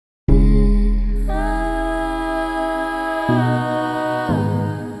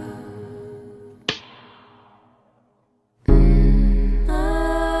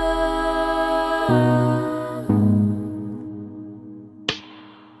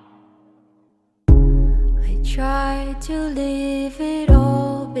Tried to leave it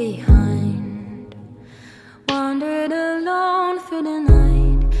all behind. Wandered alone through the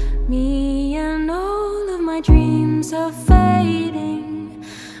night. Me and all of my dreams are fading.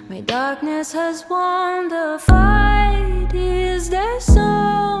 My darkness has won the fight. Is there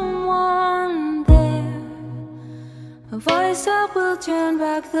someone there? A voice that will turn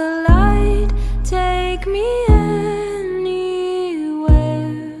back the light. Take me anywhere.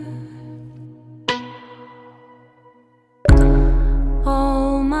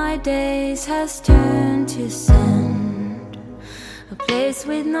 All my days has turned to sand. A place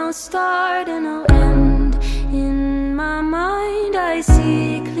with no start and no end. In my mind I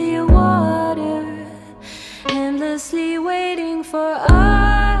see clear water, endlessly waiting for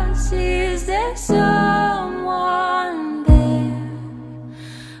us. Is there someone there?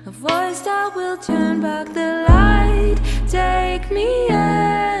 A voice that will turn back the light. Take me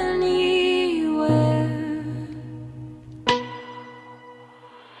anywhere.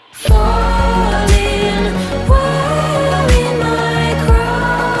 Falling, wearing my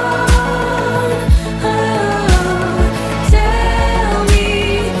crown. Oh, tell me,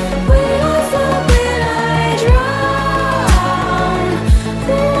 will I fall when I drown?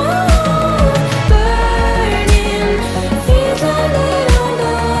 Oh, burning, feet landed on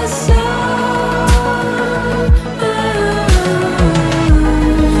the sun.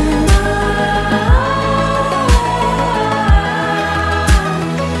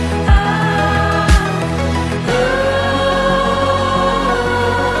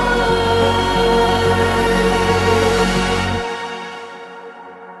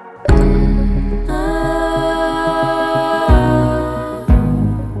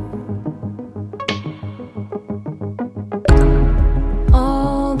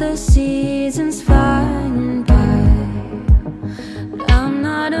 All the seasons flying by, but I'm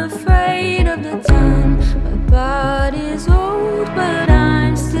not afraid of the time. My body's old, but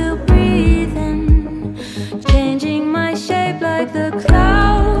I'm still breathing, changing my shape like the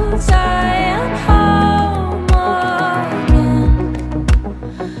clouds. I am home again.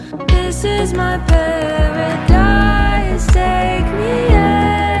 This is my paradise. Take me